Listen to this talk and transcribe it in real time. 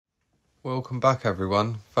Welcome back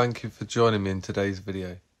everyone, thank you for joining me in today's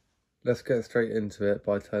video. Let's get straight into it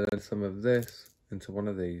by turning some of this into one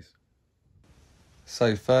of these.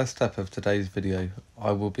 So first step of today's video,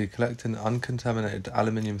 I will be collecting uncontaminated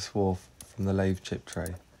aluminium swarf from the lathe chip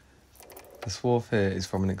tray. The swarf here is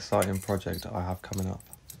from an exciting project I have coming up.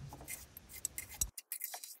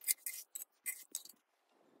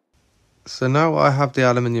 So now I have the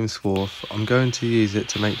aluminium swarf, I'm going to use it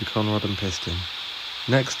to make the Conrod and piston.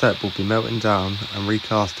 Next step will be melting down and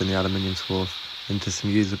recasting the aluminium swarf into some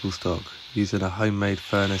usable stock using a homemade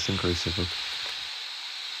furnace and crucible.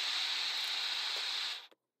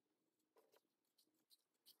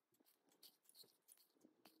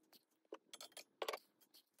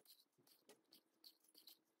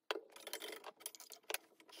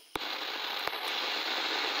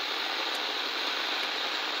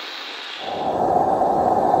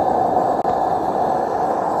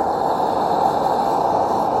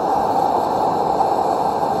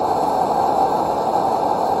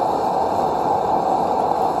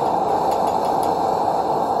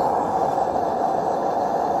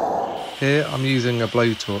 Here I'm using a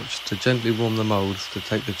blowtorch to gently warm the moulds to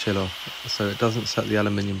take the chill off so it doesn't set the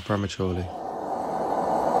aluminium prematurely.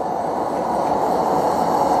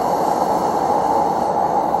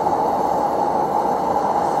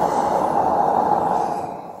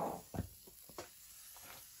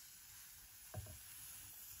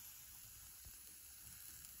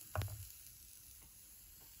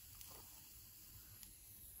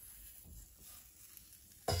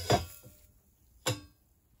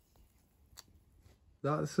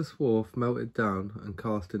 That's the swarf melted down and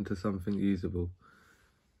cast into something usable.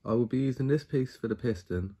 I will be using this piece for the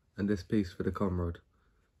piston and this piece for the Conrod.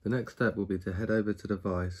 The next step will be to head over to the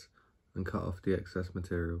vise and cut off the excess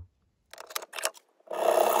material.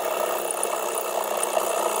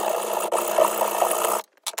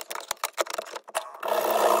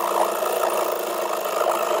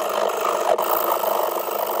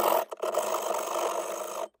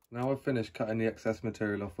 Now I've finished cutting the excess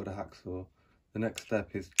material off with a hacksaw, the next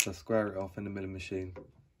step is to square it off in the milling machine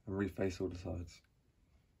and reface all the sides.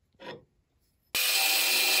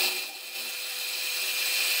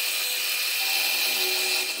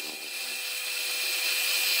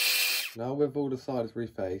 Now with all the sides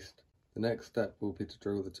refaced, the next step will be to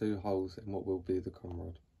drill the 2 holes in what will be the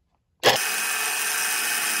Conrod.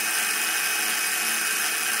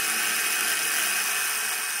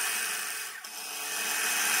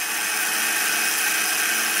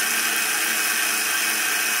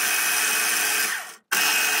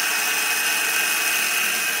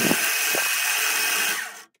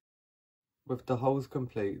 With the holes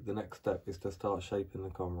complete, the next step is to start shaping the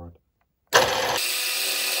Conrod.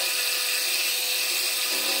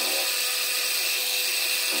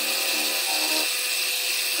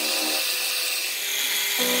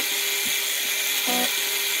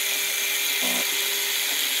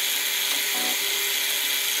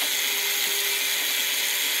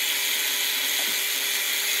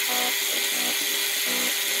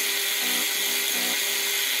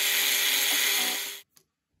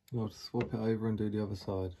 I'll just swap it over and do the other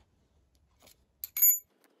side.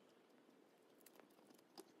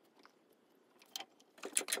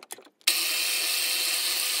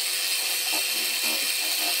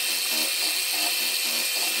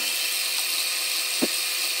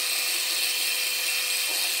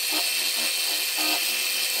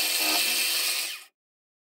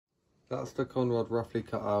 That's the Conrod roughly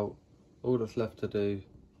cut out. All that's left to do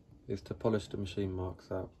is to polish the machine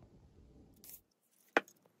marks out.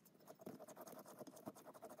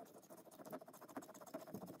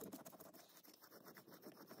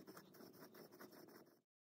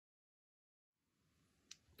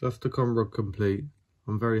 That's the Conrod complete.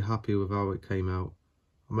 I'm very happy with how it came out.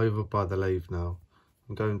 I'm over by the lathe now.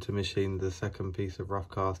 I'm going to machine the second piece of rough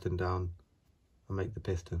casting down and make the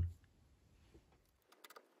piston.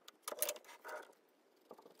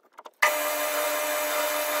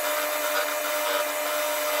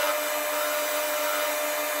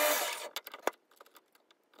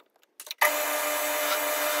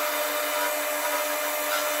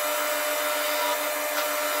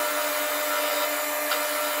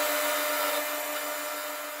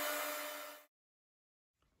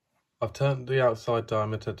 I've turned the outside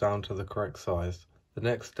diameter down to the correct size. The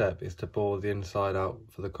next step is to bore the inside out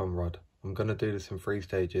for the Conrod. I'm going to do this in 3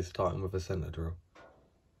 stages, starting with a centre drill.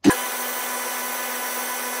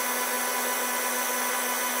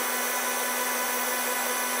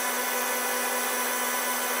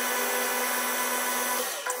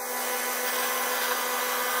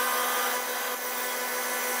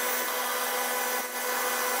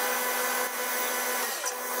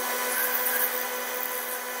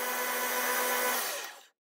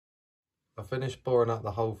 I finished boring out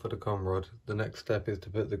the hole for the Conrod. The next step is to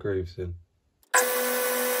put the grooves in.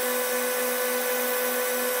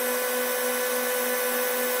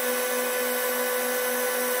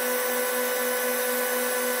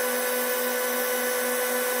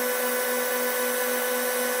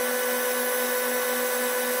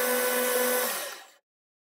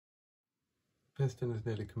 Piston is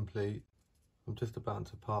nearly complete. I'm just about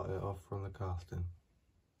to part it off from the casting.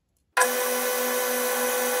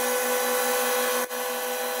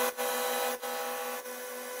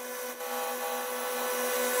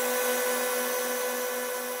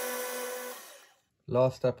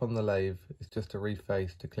 Last step on the lathe is just a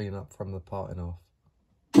reface to clean up from the parting off.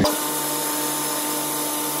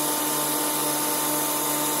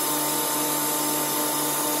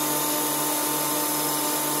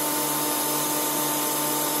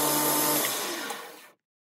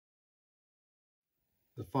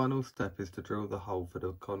 The final step is to drill the hole for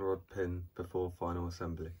the Conrod pin before final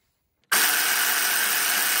assembly.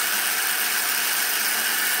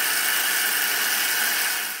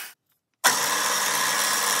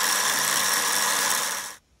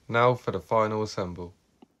 Now for the final assemble.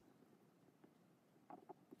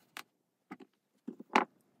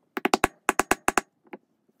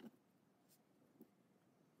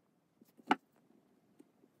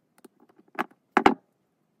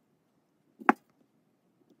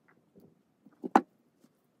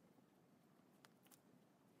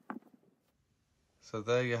 So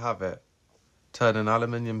there you have it. Turn an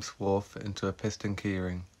aluminium swarf into a piston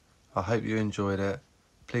keyring. I hope you enjoyed it.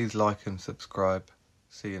 Please like and subscribe.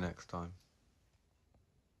 See you next time.